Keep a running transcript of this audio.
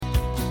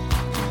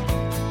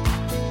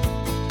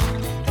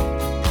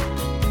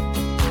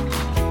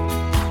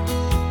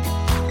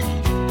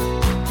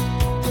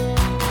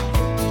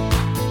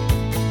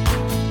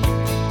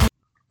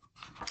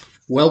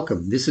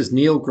Welcome. This is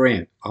Neil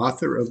Grant,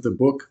 author of the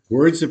book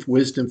Words of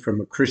Wisdom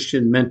from a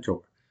Christian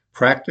Mentor,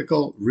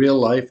 practical,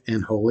 real-life,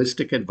 and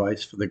holistic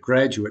advice for the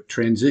graduate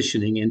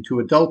transitioning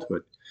into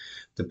adulthood.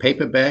 The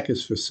paperback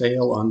is for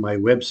sale on my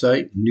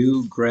website,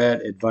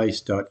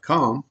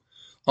 newgradadvice.com.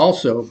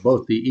 Also,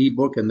 both the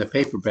ebook and the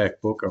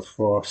paperback book are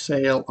for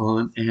sale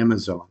on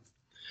Amazon.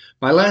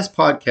 My last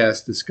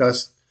podcast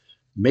discussed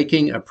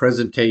making a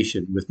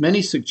presentation with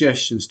many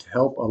suggestions to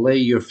help allay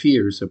your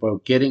fears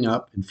about getting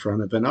up in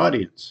front of an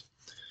audience.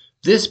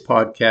 This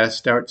podcast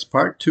starts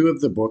part 2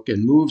 of the book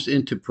and moves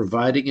into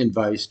providing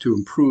advice to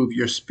improve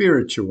your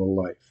spiritual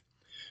life.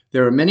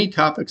 There are many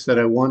topics that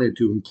I wanted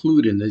to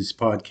include in these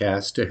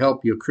podcasts to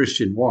help your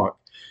Christian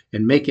walk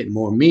and make it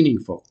more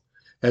meaningful.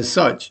 As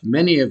such,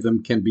 many of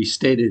them can be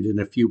stated in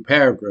a few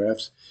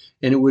paragraphs,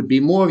 and it would be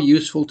more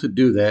useful to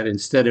do that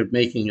instead of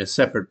making a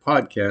separate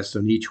podcast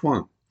on each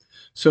one.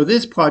 So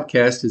this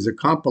podcast is a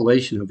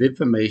compilation of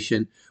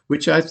information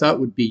which I thought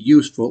would be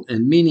useful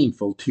and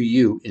meaningful to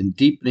you in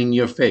deepening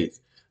your faith.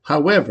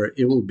 However,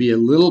 it will be a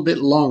little bit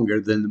longer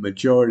than the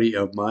majority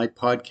of my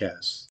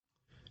podcasts.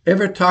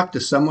 Ever talked to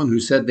someone who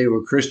said they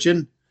were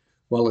Christian?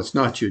 Well, it's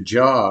not your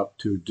job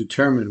to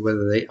determine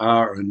whether they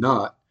are or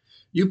not.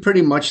 You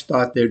pretty much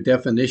thought their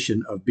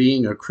definition of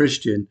being a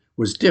Christian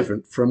was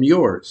different from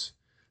yours.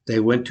 They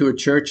went to a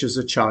church as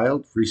a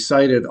child,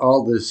 recited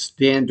all the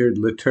standard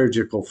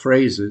liturgical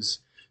phrases,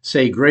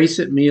 say grace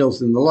at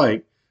meals and the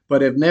like,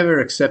 but have never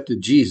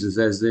accepted Jesus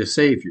as their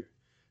Savior.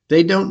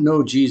 They don't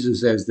know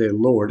Jesus as their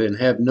Lord and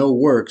have no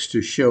works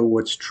to show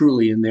what's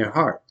truly in their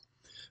heart.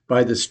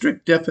 By the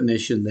strict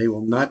definition, they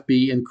will not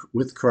be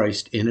with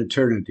Christ in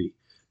eternity.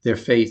 Their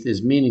faith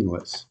is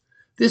meaningless.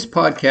 This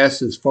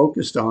podcast is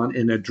focused on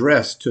and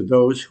addressed to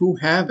those who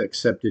have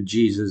accepted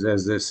Jesus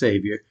as their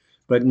Savior,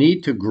 but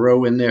need to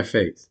grow in their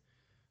faith.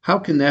 How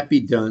can that be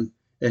done,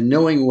 and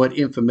knowing what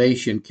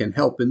information can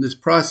help in this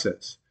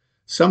process?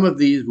 Some of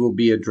these will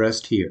be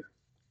addressed here.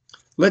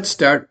 Let's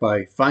start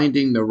by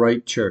finding the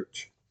right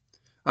church.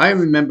 I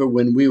remember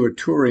when we were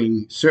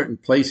touring certain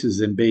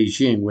places in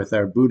Beijing with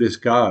our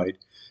Buddhist guide,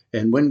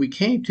 and when we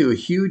came to a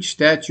huge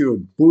statue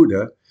of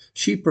Buddha,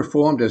 she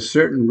performed a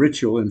certain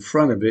ritual in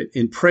front of it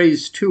in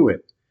praise to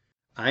it.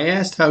 I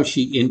asked how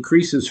she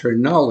increases her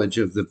knowledge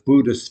of the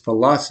Buddhist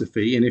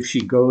philosophy and if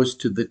she goes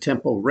to the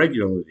temple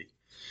regularly.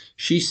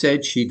 She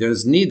said she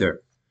does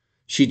neither.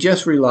 She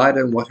just relied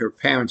on what her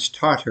parents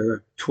taught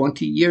her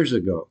 20 years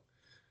ago.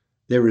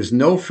 There is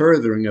no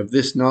furthering of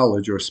this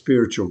knowledge or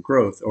spiritual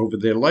growth over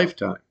their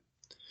lifetime.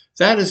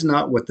 That is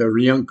not what the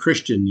young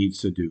Christian needs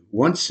to do.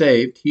 Once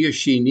saved, he or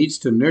she needs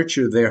to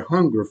nurture their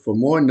hunger for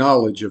more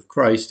knowledge of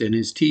Christ and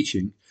his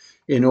teaching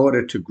in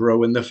order to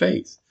grow in the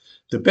faith.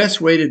 The best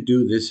way to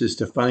do this is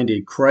to find a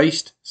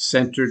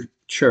Christ-centered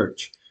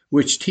church,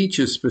 which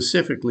teaches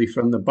specifically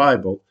from the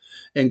Bible,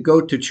 and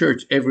go to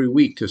church every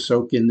week to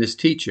soak in this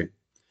teaching.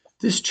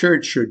 This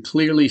church should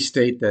clearly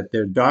state that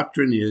their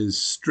doctrine is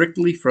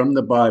strictly from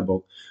the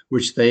Bible,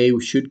 which they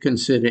should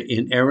consider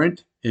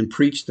inerrant and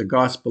preach the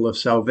gospel of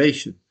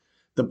salvation.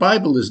 The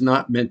Bible is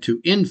not meant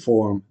to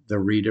inform the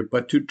reader,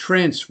 but to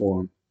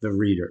transform the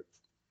reader.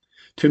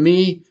 To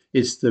me,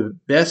 it's the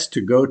best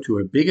to go to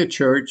a bigger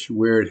church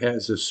where it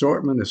has an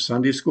assortment of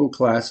Sunday school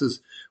classes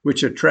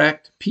which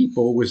attract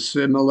people with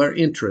similar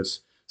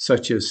interests,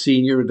 such as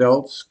senior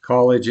adults,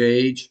 college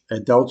age,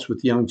 adults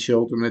with young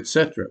children,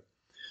 etc.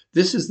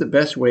 This is the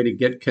best way to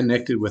get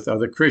connected with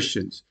other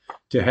Christians,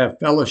 to have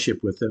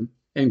fellowship with them,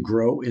 and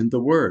grow in the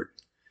Word.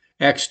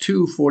 Acts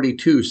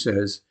 2:42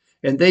 says,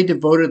 "And they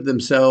devoted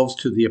themselves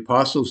to the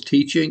apostles'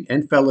 teaching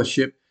and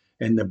fellowship,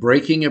 and the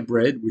breaking of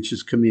bread," which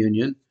is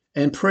communion,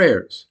 and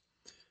prayers.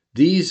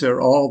 These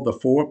are all the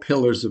 4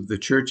 pillars of the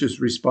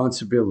church's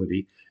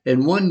responsibility,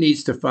 and one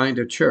needs to find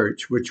a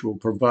church which will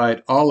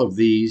provide all of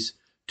these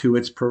to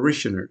its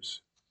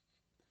parishioners.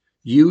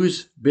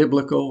 Use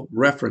biblical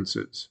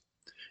references.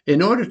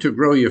 In order to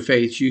grow your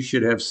faith, you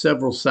should have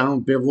several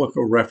sound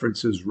biblical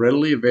references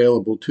readily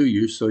available to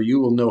you so you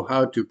will know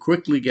how to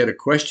quickly get a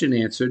question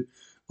answered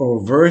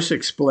or a verse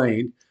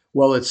explained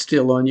while it's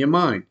still on your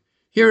mind.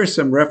 Here are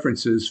some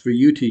references for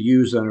you to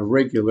use on a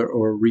regular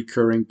or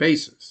recurring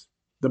basis.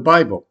 The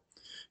Bible.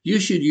 You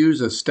should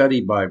use a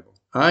study Bible.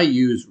 I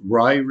use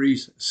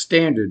Ryrie's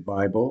Standard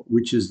Bible,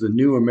 which is the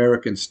New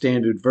American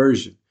Standard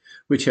Version,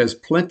 which has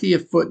plenty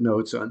of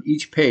footnotes on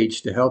each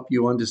page to help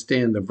you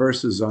understand the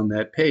verses on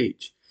that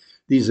page.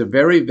 These are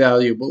very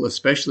valuable,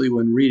 especially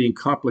when reading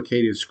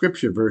complicated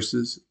scripture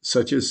verses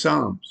such as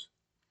Psalms.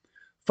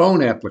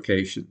 Phone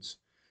applications.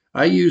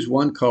 I use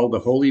one called the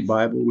Holy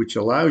Bible, which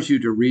allows you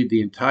to read the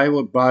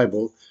entire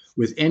Bible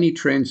with any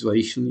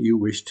translation you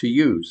wish to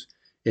use.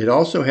 It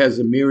also has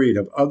a myriad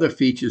of other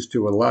features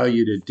to allow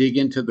you to dig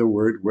into the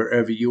Word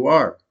wherever you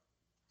are.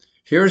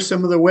 Here are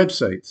some of the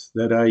websites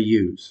that I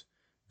use.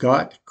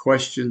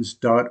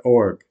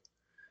 gotquestions.org.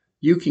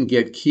 You can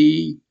get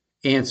key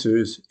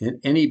answers in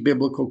any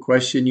biblical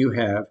question you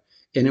have,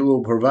 and it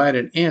will provide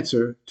an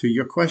answer to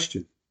your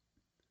question.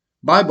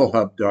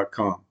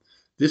 BibleHub.com.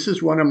 This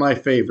is one of my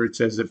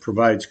favorites as it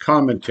provides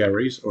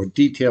commentaries or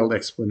detailed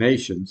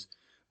explanations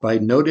by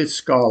noted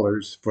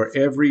scholars for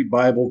every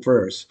Bible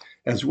verse,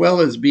 as well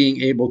as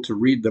being able to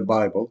read the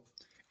Bible,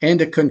 and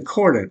a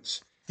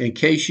concordance in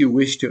case you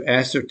wish to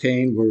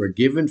ascertain where a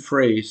given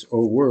phrase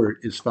or word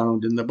is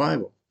found in the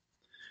Bible.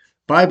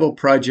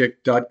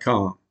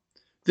 BibleProject.com.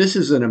 This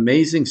is an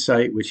amazing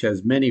site which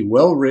has many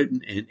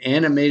well-written and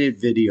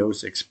animated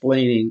videos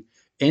explaining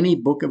any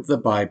book of the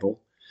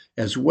Bible,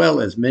 as well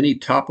as many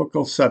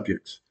topical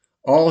subjects,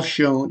 all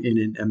shown in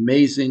an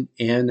amazing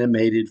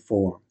animated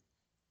form.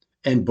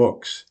 And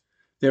books.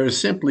 There are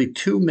simply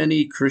too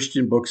many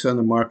Christian books on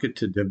the market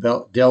to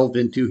delve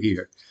into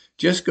here.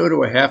 Just go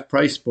to a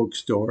half-price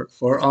bookstore,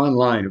 or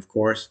online, of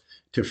course,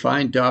 to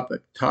find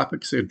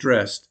topics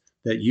addressed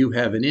that you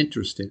have an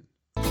interest in.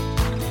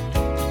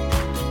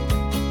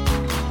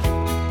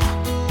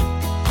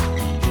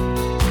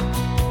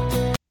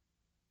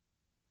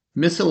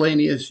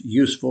 Miscellaneous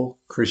useful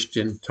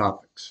Christian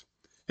topics.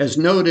 As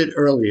noted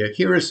earlier,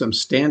 here are some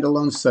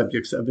standalone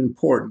subjects of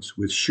importance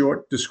with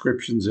short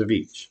descriptions of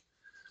each.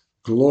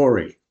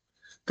 Glory.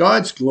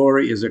 God's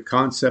glory is a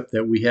concept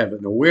that we have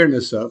an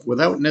awareness of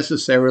without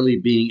necessarily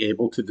being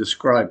able to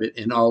describe it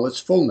in all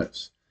its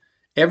fullness.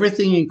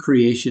 Everything in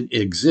creation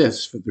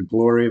exists for the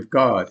glory of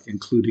God,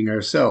 including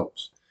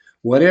ourselves.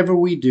 Whatever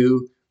we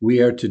do,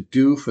 we are to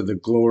do for the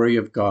glory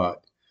of God.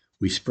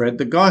 We spread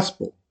the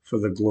gospel for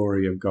the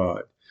glory of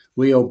God.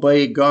 We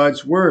obey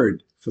God's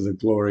word for the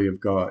glory of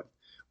God.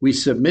 We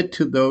submit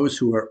to those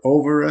who are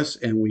over us,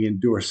 and we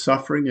endure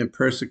suffering and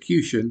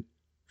persecution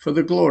for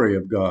the glory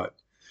of God.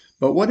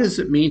 But what does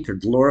it mean to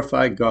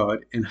glorify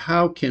God, and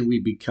how can we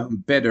become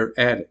better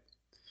at it?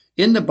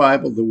 In the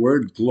Bible, the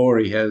word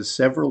glory has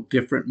several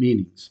different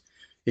meanings.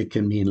 It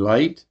can mean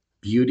light,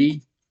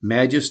 beauty,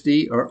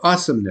 majesty, or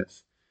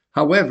awesomeness.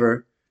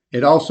 However,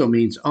 it also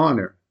means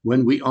honor,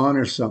 when we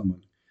honor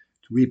someone.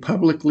 We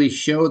publicly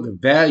show the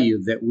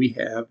value that we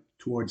have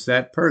towards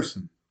that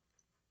person.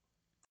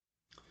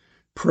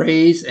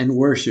 Praise and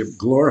worship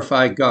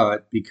glorify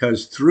God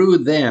because through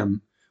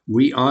them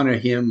we honor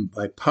him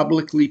by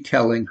publicly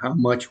telling how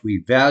much we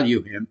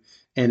value him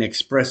and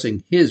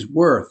expressing his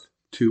worth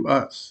to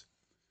us.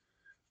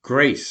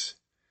 Grace.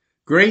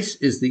 Grace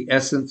is the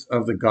essence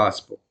of the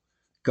gospel,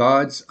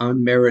 God's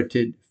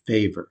unmerited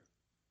favor.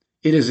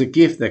 It is a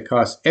gift that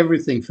costs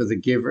everything for the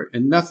giver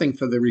and nothing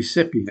for the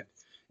recipient,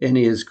 and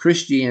is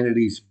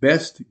Christianity's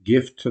best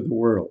gift to the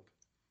world.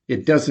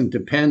 It doesn't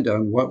depend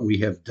on what we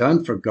have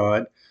done for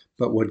God,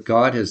 but what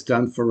God has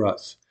done for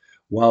us.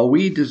 While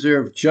we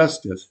deserve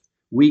justice,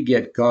 we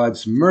get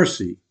God's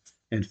mercy,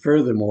 and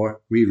furthermore,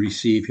 we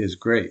receive his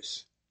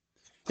grace.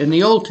 In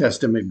the Old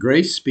Testament,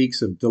 grace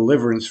speaks of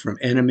deliverance from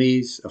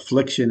enemies,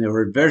 affliction,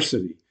 or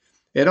adversity.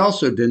 It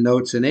also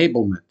denotes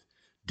enablement,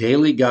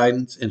 daily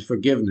guidance, and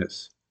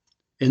forgiveness.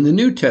 In the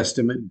New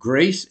Testament,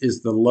 grace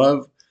is the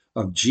love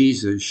of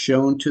Jesus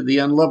shown to the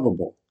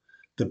unlovable,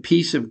 the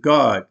peace of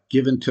God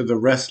given to the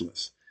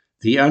restless,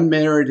 the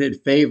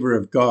unmerited favor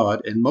of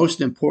God, and most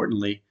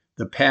importantly,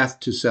 the path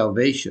to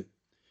salvation.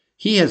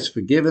 He has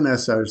forgiven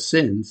us our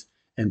sins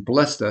and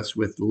blessed us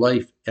with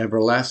life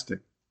everlasting.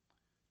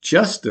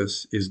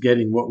 Justice is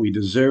getting what we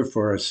deserve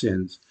for our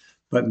sins,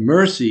 but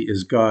mercy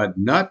is God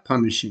not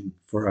punishing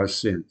for our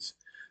sins.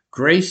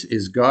 Grace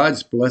is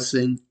God's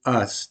blessing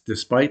us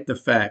despite the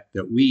fact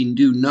that we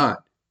do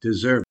not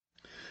deserve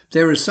it.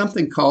 There is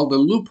something called a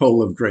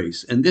loophole of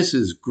grace, and this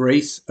is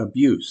grace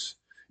abuse.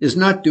 Is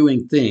not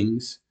doing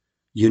things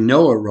you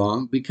know are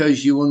wrong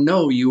because you will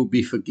know you will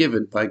be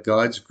forgiven by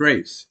God's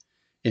grace.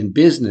 In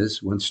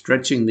business, when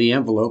stretching the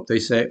envelope, they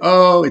say,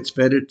 oh, it's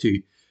better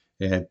to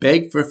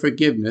beg for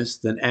forgiveness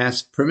than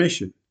ask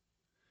permission.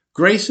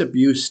 Grace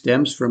abuse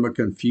stems from a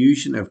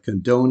confusion of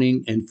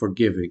condoning and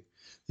forgiving.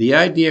 The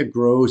idea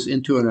grows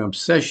into an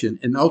obsession,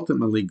 and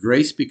ultimately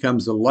grace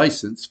becomes a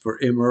license for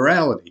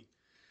immorality.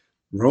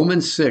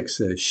 Romans 6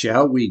 says,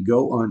 shall we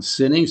go on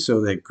sinning so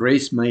that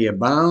grace may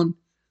abound?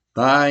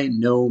 By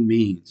no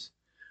means.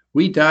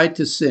 We died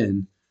to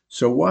sin,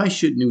 so why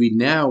shouldn't we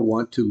now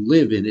want to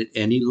live in it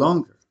any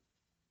longer?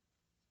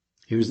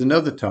 Here's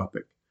another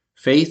topic.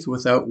 Faith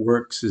without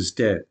works is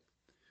dead.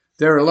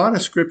 There are a lot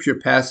of scripture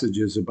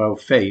passages about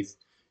faith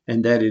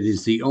and that it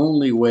is the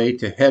only way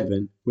to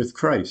heaven with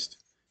Christ.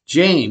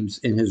 James,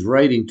 in his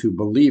writing to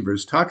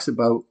believers, talks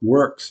about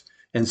works,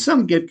 and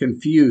some get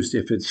confused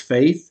if it's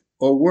faith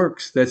or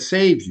works that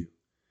saves you.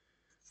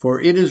 For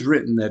it is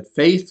written that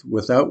faith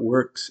without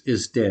works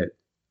is dead.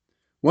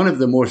 One of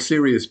the more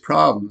serious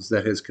problems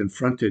that has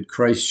confronted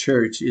Christ's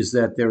church is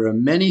that there are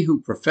many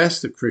who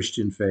profess the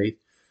Christian faith,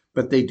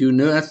 but they do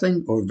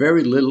nothing or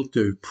very little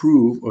to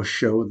prove or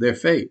show their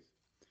faith.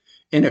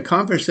 In a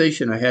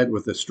conversation I had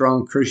with a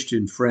strong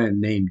Christian friend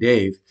named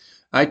Dave,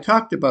 I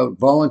talked about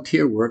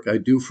volunteer work I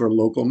do for a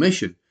local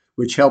mission,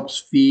 which helps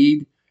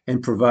feed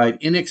and provide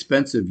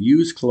inexpensive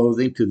used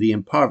clothing to the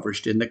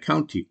impoverished in the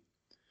county.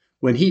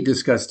 When he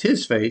discussed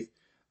his faith,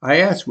 I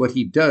asked what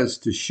he does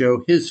to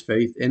show his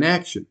faith in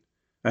action.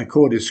 I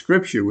quoted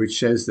scripture which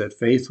says that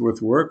faith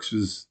with works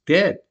is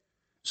dead.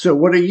 So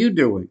what are you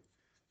doing?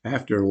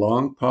 After a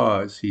long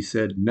pause, he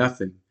said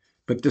nothing,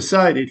 but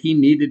decided he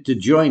needed to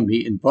join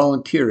me in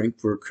volunteering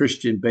for a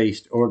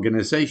Christian-based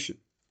organization.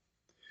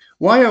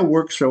 Why are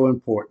works so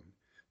important?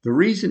 The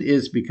reason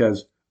is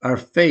because our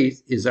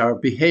faith is our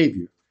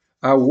behavior.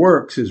 Our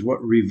works is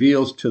what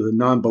reveals to the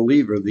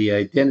non-believer the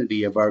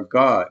identity of our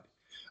God.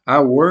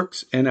 Our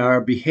works and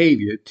our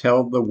behavior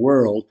tell the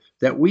world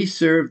that we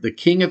serve the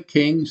King of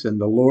Kings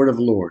and the Lord of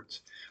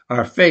Lords.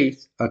 Our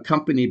faith,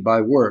 accompanied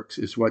by works,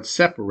 is what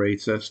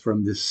separates us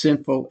from this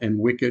sinful and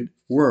wicked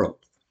world.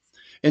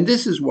 And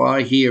this is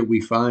why here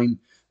we find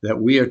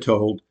that we are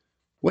told,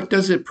 "What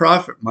does it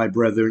profit, my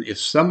brethren, if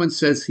someone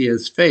says he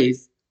has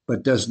faith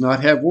but does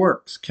not have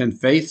works? Can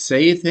faith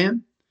save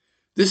him?"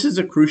 This is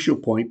a crucial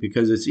point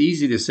because it's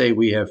easy to say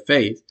we have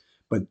faith,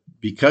 but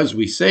because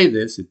we say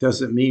this, it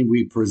doesn't mean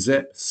we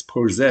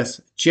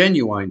possess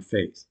genuine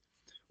faith.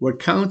 What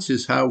counts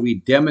is how we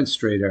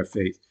demonstrate our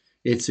faith.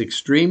 It's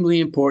extremely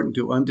important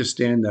to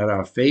understand that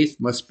our faith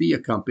must be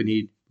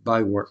accompanied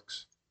by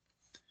works.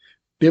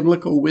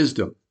 Biblical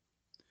wisdom.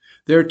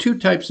 There are two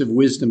types of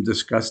wisdom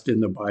discussed in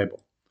the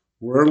Bible,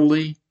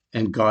 worldly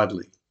and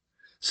godly.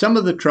 Some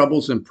of the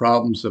troubles and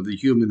problems of the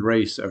human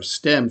race are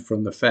stemmed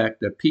from the fact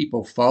that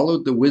people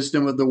followed the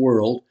wisdom of the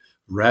world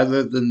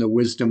rather than the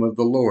wisdom of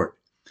the Lord.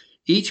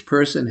 Each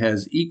person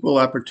has equal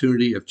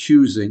opportunity of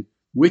choosing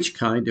which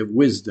kind of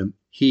wisdom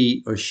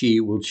he or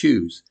she will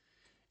choose.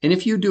 And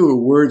if you do a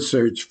word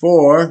search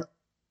for,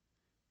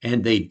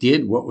 "and they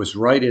did what was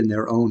right in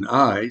their own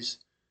eyes,"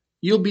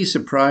 you'll be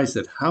surprised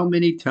at how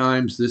many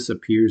times this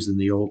appears in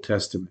the Old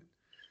Testament.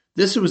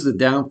 This was the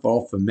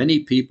downfall for many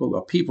people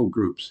or people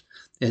groups,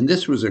 and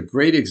this was a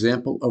great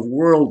example of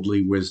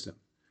worldly wisdom.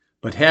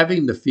 But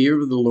having the fear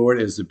of the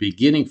Lord as the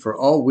beginning for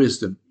all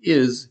wisdom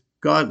is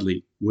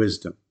godly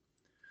wisdom.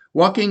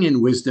 Walking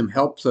in wisdom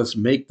helps us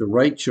make the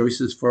right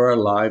choices for our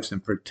lives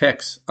and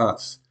protects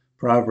us.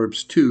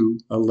 Proverbs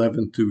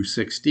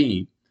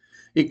 2:11-16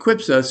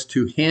 equips us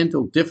to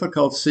handle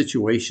difficult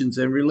situations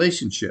and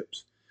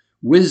relationships.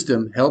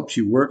 Wisdom helps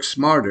you work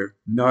smarter,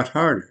 not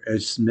harder,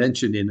 as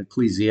mentioned in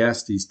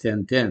Ecclesiastes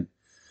 10:10.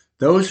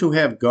 Those who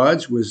have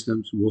God's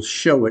wisdom will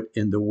show it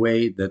in the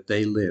way that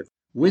they live.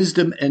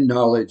 Wisdom and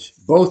knowledge,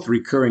 both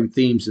recurring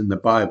themes in the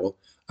Bible,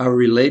 are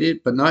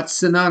related but not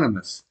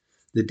synonymous.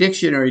 The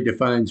dictionary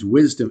defines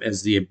wisdom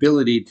as the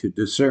ability to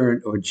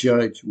discern or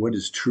judge what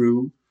is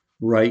true,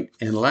 right,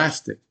 and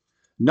lasting.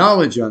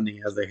 Knowledge, on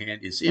the other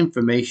hand, is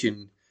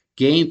information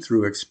gained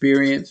through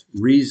experience,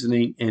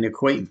 reasoning, and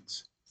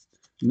acquaintance.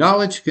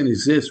 Knowledge can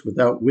exist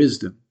without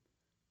wisdom,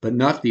 but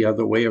not the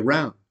other way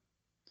around.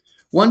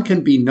 One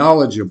can be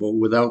knowledgeable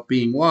without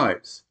being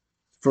wise.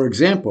 For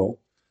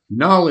example,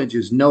 knowledge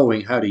is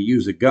knowing how to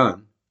use a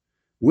gun.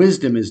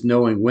 Wisdom is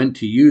knowing when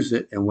to use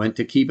it and when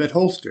to keep it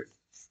holstered.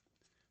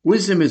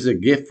 Wisdom is a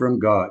gift from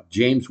God.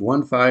 James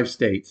 1:5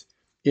 states,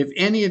 "If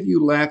any of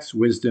you lacks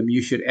wisdom,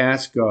 you should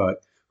ask God,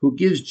 who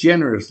gives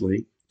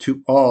generously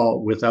to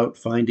all without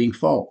finding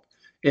fault,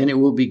 and it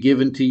will be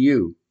given to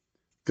you."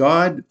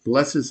 God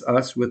blesses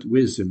us with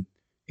wisdom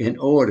in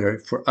order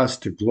for us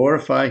to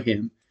glorify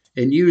Him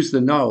and use the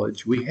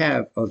knowledge we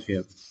have of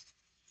Him.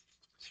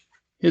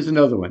 Here's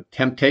another one.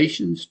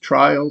 Temptations,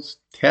 trials,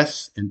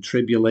 tests, and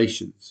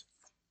tribulations.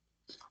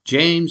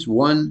 James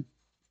 1,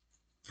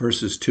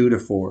 verses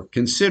 2-4.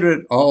 "Consider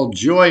it all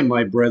joy,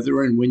 my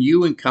brethren, when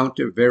you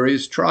encounter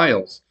various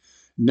trials,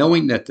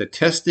 knowing that the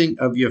testing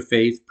of your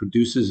faith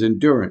produces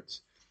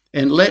endurance.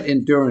 And let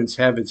endurance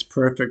have its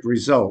perfect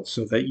result,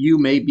 so that you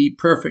may be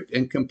perfect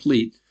and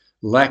complete,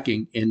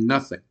 lacking in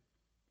nothing."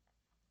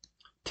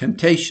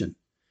 Temptation.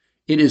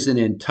 It is an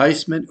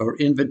enticement or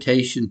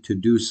invitation to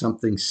do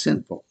something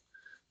sinful.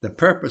 The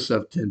purpose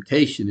of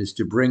temptation is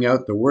to bring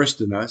out the worst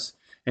in us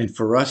and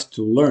for us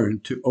to learn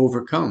to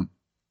overcome.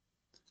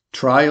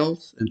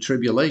 Trials and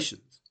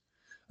tribulations.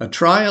 A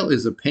trial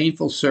is a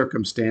painful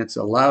circumstance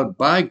allowed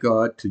by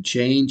God to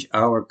change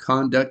our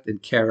conduct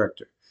and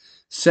character.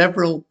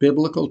 Several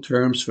biblical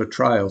terms for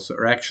trials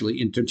are actually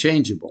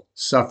interchangeable: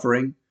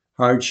 suffering,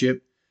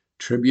 hardship,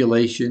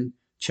 tribulation,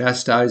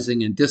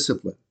 chastising, and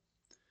discipline.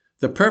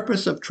 The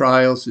purpose of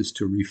trials is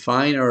to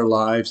refine our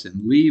lives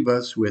and leave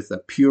us with a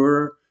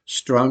purer,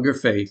 stronger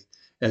faith,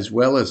 as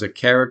well as a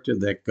character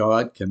that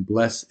God can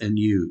bless and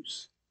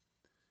use.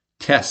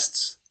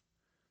 Tests.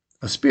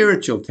 A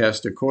spiritual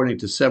test, according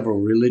to several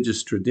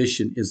religious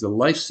traditions, is a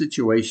life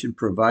situation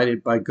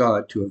provided by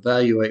God to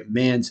evaluate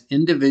man's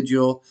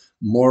individual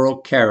moral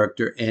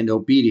character and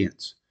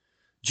obedience.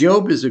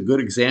 Job is a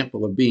good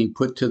example of being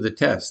put to the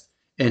test,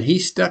 and he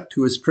stuck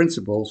to his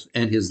principles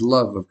and his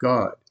love of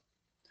God.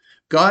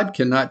 God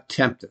cannot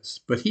tempt us,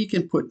 but He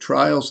can put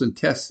trials and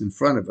tests in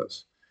front of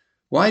us.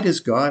 Why does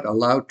God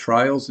allow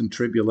trials and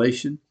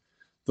tribulation?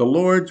 The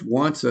Lord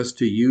wants us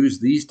to use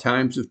these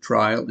times of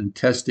trial and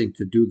testing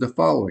to do the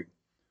following.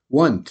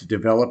 1, to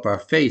develop our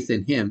faith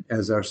in Him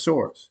as our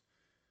source.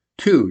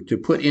 2, to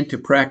put into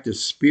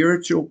practice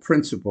spiritual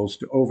principles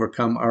to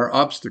overcome our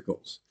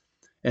obstacles.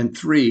 And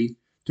 3,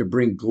 to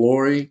bring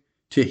glory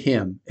to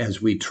Him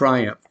as we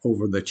triumph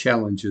over the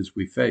challenges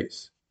we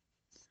face.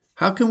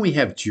 How can we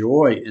have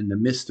joy in the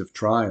midst of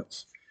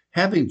trials?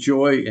 Having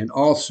joy in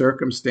all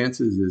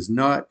circumstances is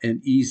not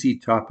an easy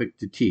topic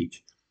to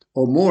teach,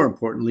 or more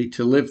importantly,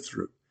 to live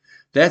through.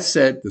 That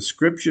said, the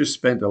scriptures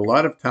spent a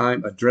lot of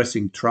time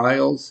addressing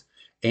trials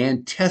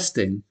and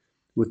testing,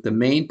 with the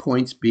main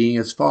points being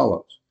as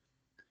follows.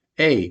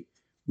 A,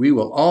 we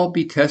will all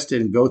be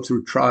tested and go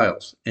through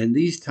trials, and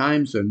these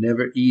times are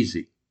never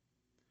easy.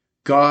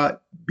 God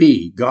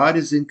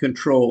is in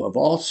control of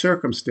all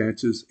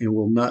circumstances and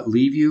will not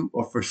leave you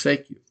or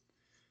forsake you.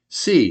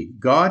 C,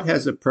 God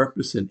has a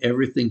purpose in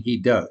everything he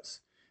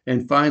does.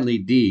 And finally,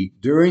 D,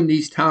 during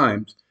these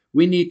times,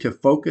 we need to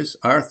focus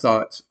our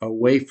thoughts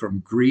away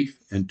from grief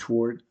and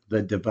toward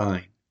the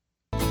divine.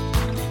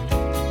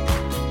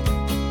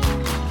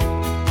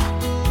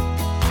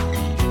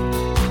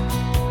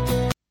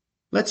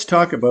 Let's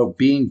talk about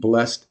being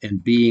blessed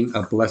and being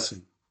a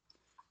blessing.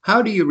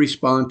 How do you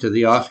respond to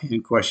the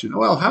offhand question,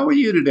 well, how are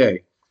you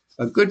today?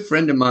 A good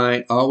friend of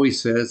mine always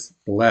says,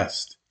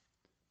 blessed.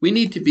 We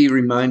need to be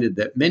reminded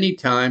that many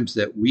times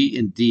that we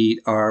indeed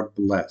are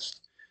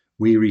blessed.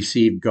 We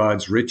receive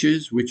God's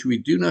riches, which we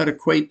do not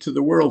equate to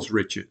the world's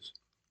riches.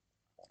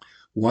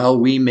 While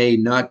we may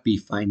not be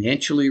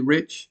financially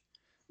rich,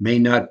 may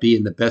not be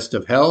in the best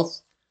of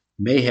health,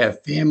 may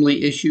have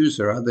family issues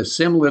or other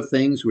similar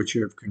things which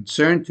are of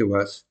concern to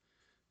us,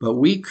 but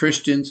we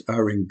Christians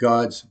are in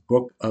God's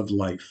book of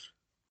life.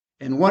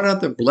 And what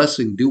other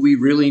blessing do we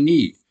really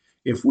need?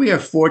 If we are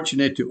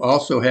fortunate to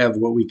also have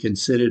what we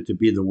consider to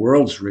be the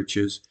world's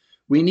riches,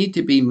 we need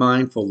to be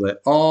mindful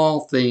that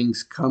all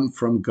things come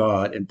from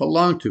God and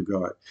belong to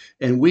God,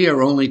 and we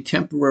are only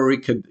temporary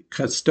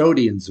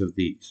custodians of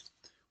these.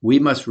 We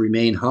must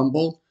remain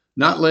humble,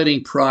 not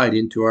letting pride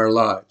into our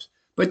lives,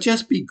 but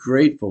just be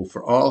grateful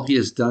for all he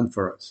has done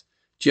for us.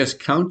 Just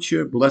count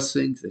your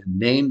blessings and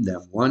name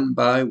them one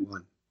by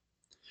one.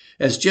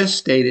 As just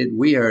stated,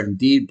 we are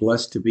indeed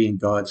blessed to be in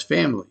God's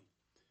family.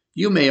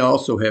 You may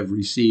also have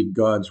received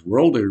God's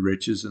worldly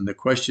riches, and the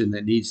question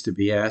that needs to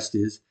be asked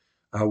is,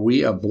 are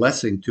we a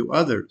blessing to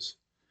others?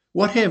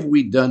 What have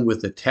we done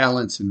with the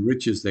talents and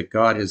riches that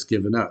God has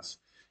given us?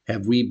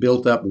 Have we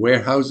built up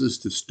warehouses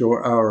to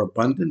store our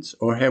abundance,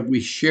 or have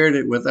we shared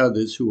it with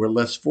others who are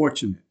less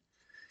fortunate?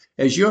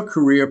 As your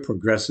career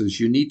progresses,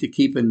 you need to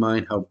keep in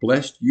mind how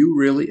blessed you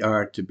really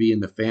are to be in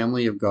the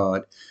family of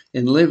God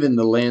and live in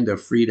the land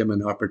of freedom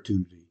and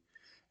opportunity.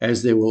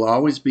 As there will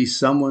always be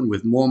someone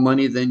with more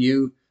money than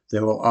you,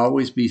 there will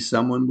always be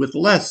someone with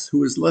less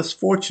who is less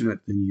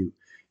fortunate than you,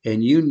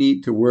 and you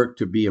need to work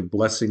to be a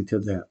blessing to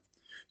them.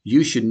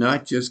 You should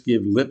not just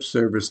give lip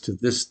service to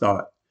this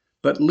thought,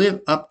 but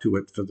live up to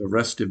it for the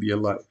rest of your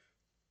life.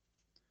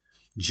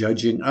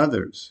 Judging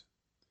others.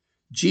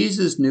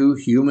 Jesus knew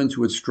humans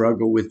would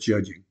struggle with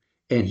judging,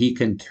 and he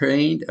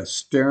contained a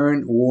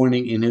stern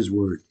warning in his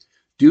word.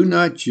 Do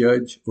not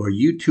judge, or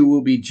you too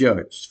will be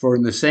judged. For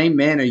in the same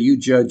manner you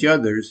judge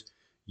others,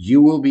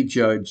 you will be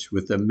judged.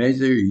 With the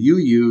measure you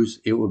use,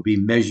 it will be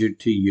measured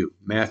to you.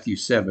 Matthew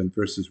 7,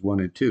 verses 1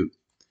 and 2.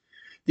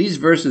 These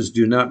verses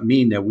do not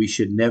mean that we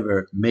should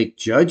never make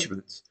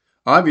judgments.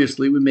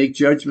 Obviously, we make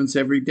judgments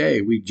every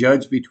day. We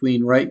judge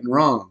between right and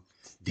wrong,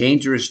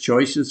 dangerous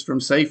choices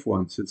from safe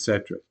ones,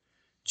 etc.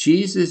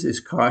 Jesus is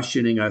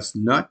cautioning us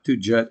not to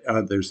judge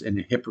others in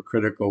a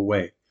hypocritical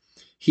way.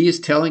 He is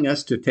telling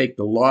us to take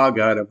the log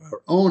out of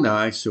our own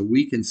eye so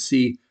we can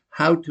see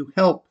how to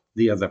help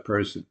the other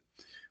person.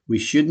 We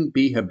shouldn't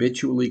be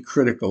habitually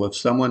critical of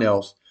someone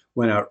else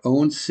when our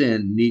own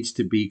sin needs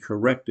to be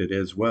corrected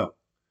as well.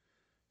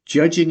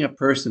 Judging a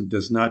person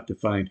does not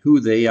define who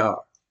they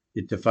are.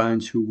 It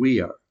defines who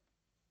we are.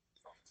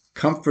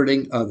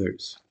 Comforting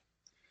others.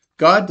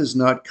 God does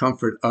not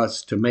comfort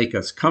us to make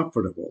us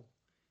comfortable.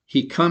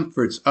 He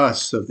comforts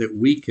us so that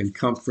we can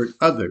comfort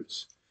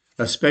others,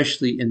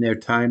 especially in their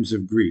times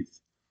of grief.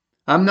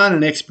 I'm not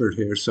an expert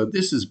here, so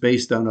this is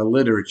based on a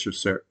literature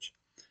search.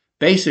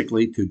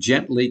 Basically, to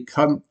gently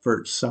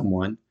comfort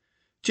someone,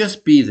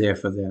 just be there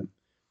for them.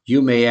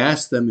 You may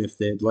ask them if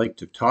they'd like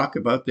to talk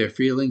about their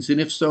feelings, and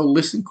if so,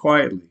 listen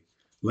quietly.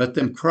 Let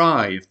them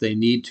cry if they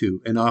need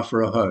to, and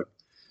offer a hug.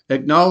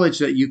 Acknowledge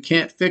that you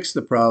can't fix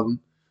the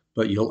problem,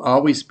 but you'll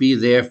always be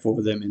there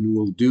for them and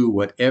will do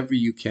whatever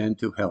you can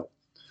to help.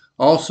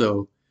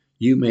 Also,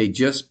 you may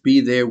just be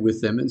there with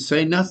them and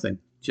say nothing,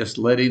 just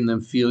letting them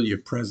feel your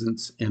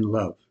presence and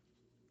love.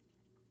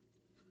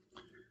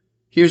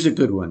 Here's a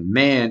good one.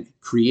 Man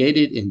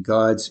created in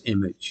God's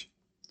image.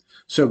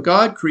 So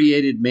God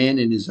created man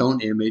in his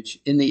own image,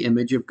 in the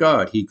image of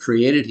God. He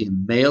created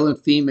him, male and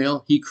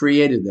female. He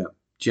created them.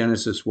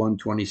 Genesis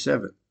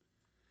 1:27.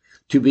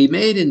 To be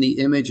made in the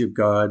image of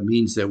God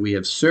means that we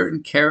have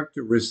certain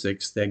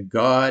characteristics that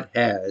God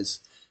has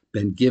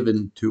been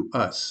given to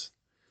us.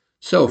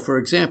 So, for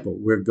example,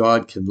 where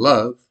God can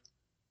love,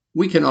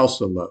 we can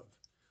also love.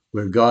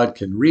 Where God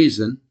can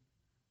reason,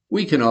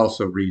 we can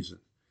also reason.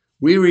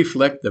 We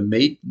reflect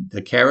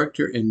the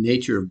character and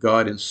nature of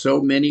God in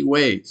so many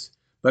ways,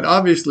 but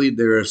obviously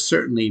there are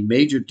certainly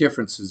major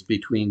differences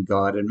between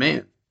God and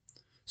man.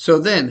 So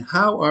then,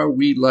 how are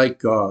we like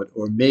God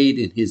or made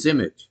in his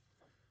image?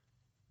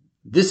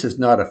 This is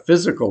not a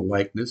physical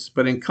likeness,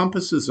 but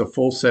encompasses a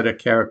full set of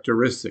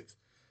characteristics.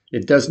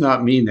 It does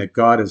not mean that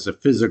God is a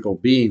physical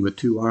being with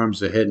two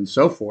arms, a head, and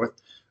so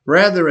forth.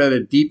 Rather, at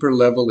a deeper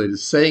level, it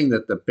is saying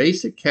that the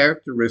basic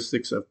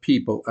characteristics of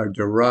people are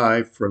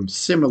derived from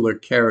similar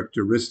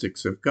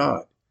characteristics of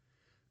God.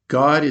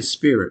 God is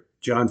spirit,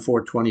 John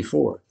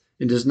 4:24,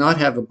 and does not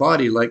have a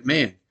body like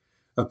man.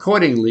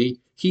 Accordingly,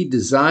 he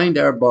designed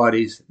our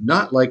bodies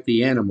not like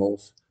the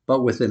animals,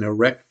 but with an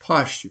erect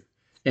posture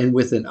and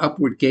with an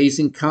upward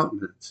gazing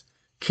countenance,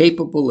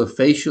 capable of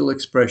facial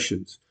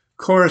expressions,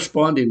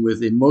 corresponding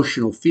with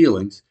emotional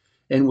feelings,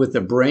 and with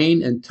a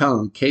brain and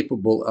tongue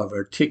capable of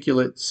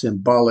articulate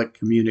symbolic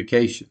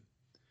communication.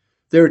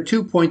 There are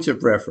 2 points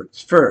of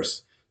reference.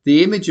 First,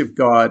 the image of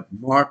God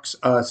marks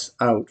us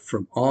out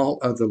from all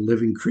other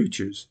living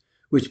creatures,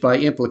 which by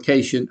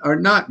implication are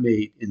not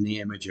made in the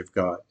image of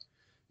God.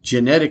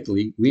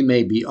 Genetically, we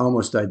may be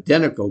almost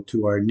identical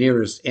to our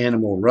nearest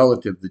animal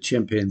relative, the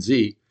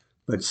chimpanzee,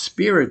 but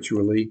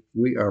spiritually,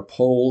 we are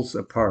poles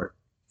apart.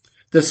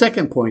 The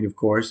second point, of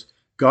course,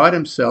 God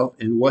himself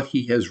and what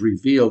he has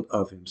revealed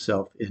of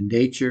himself in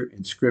nature,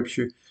 in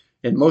scripture,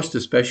 and most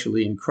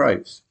especially in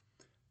Christ.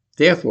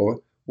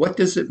 Therefore, what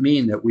does it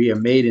mean that we are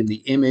made in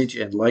the image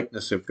and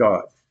likeness of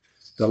God?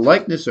 The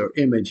likeness or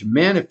image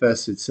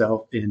manifests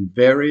itself in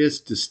various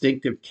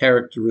distinctive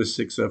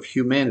characteristics of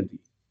humanity.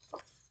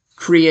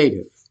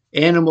 Creative.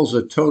 Animals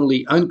are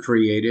totally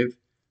uncreative.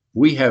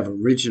 We have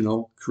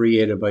original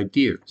creative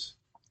ideas.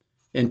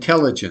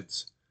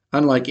 Intelligence.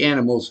 Unlike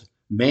animals,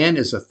 man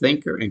is a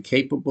thinker and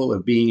capable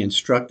of being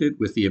instructed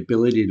with the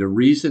ability to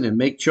reason and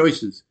make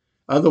choices,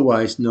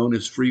 otherwise known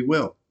as free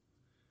will.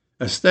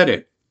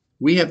 Aesthetic.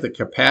 We have the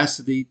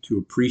capacity to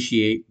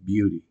appreciate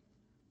beauty.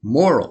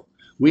 Moral.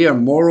 We are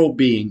moral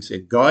beings,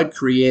 and God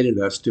created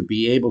us to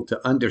be able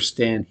to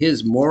understand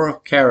his moral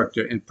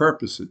character and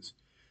purposes.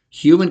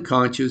 Human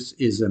conscience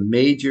is a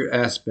major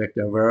aspect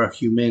of our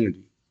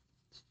humanity.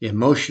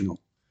 Emotional.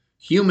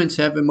 Humans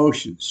have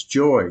emotions,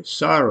 joy,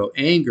 sorrow,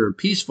 anger,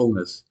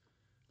 peacefulness,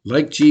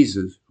 like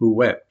Jesus, who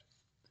wept.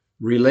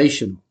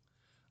 Relational.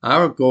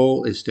 Our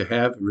goal is to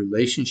have a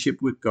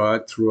relationship with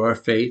God through our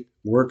faith,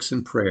 works,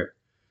 and prayer.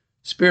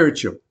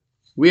 Spiritual.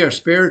 We are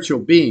spiritual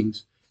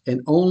beings,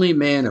 and only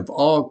man of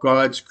all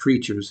God's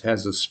creatures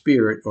has a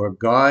spirit or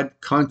God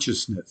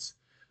consciousness,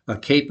 a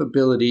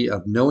capability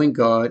of knowing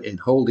God and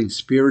holding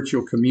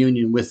spiritual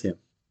communion with him.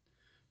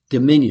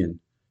 Dominion.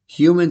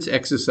 Humans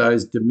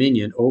exercise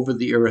dominion over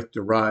the earth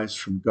derives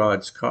from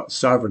God's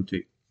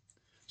sovereignty.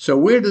 So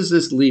where does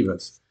this leave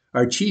us?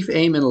 Our chief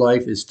aim in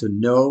life is to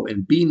know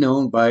and be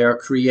known by our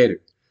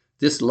Creator.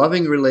 This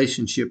loving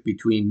relationship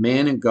between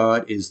man and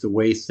God is the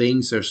way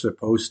things are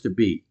supposed to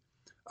be.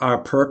 Our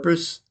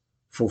purpose,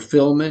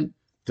 fulfillment,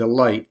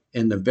 delight,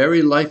 and the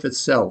very life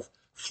itself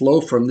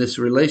flow from this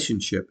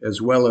relationship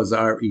as well as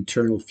our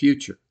eternal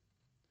future.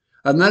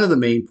 Another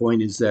main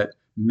point is that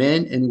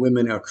men and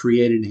women are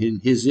created in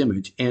his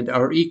image and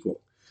are equal.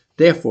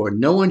 Therefore,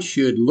 no one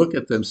should look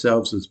at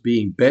themselves as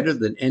being better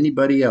than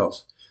anybody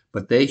else,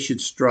 but they should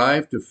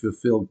strive to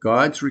fulfill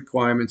God's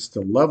requirements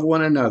to love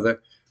one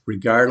another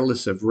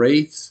regardless of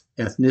race,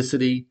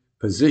 ethnicity,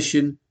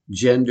 position,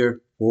 gender,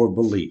 or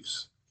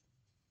beliefs.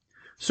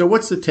 So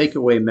what's the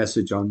takeaway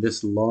message on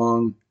this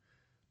long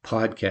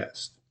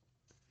podcast?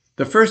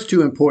 The first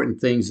 2 important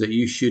things that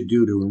you should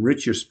do to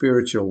enrich your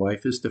spiritual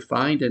life is to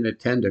find and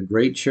attend a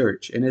great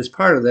church, and as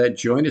part of that,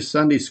 join a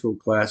Sunday school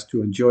class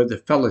to enjoy the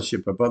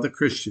fellowship of other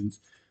Christians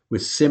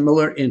with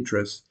similar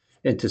interests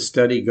and to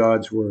study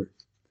God's Word.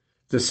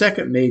 The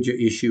second major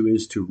issue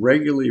is to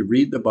regularly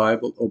read the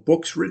Bible or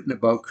books written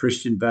about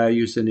Christian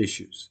values and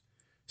issues.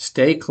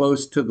 Stay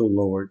close to the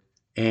Lord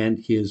and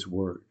his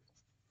Word.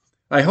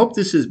 I hope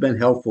this has been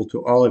helpful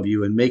to all of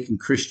you in making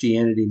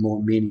Christianity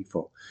more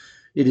meaningful.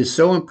 It is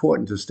so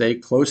important to stay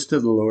close to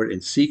the Lord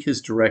and seek his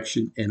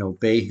direction and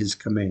obey his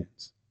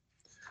commands.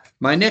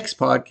 My next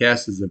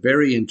podcast is a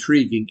very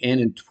intriguing and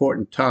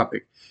important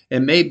topic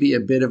and may be a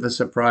bit of a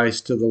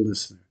surprise to the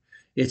listener.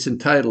 It's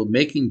entitled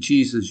Making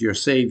Jesus Your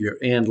Savior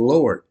and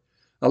Lord.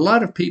 A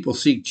lot of people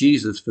seek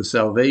Jesus for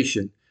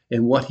salvation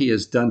and what he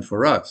has done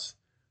for us.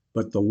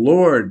 But the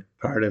Lord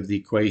part of the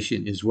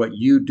equation is what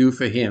you do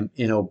for him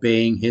in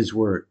obeying his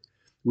word,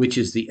 which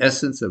is the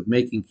essence of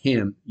making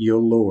him your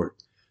Lord.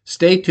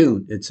 Stay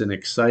tuned. It's an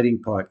exciting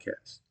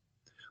podcast.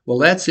 Well,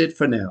 that's it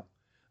for now.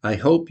 I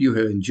hope you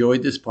have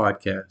enjoyed this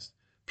podcast.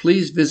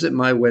 Please visit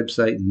my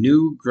website,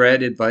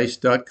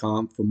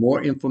 newgradadvice.com, for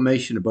more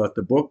information about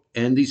the book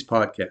and these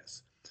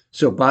podcasts.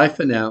 So bye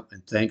for now,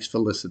 and thanks for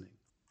listening.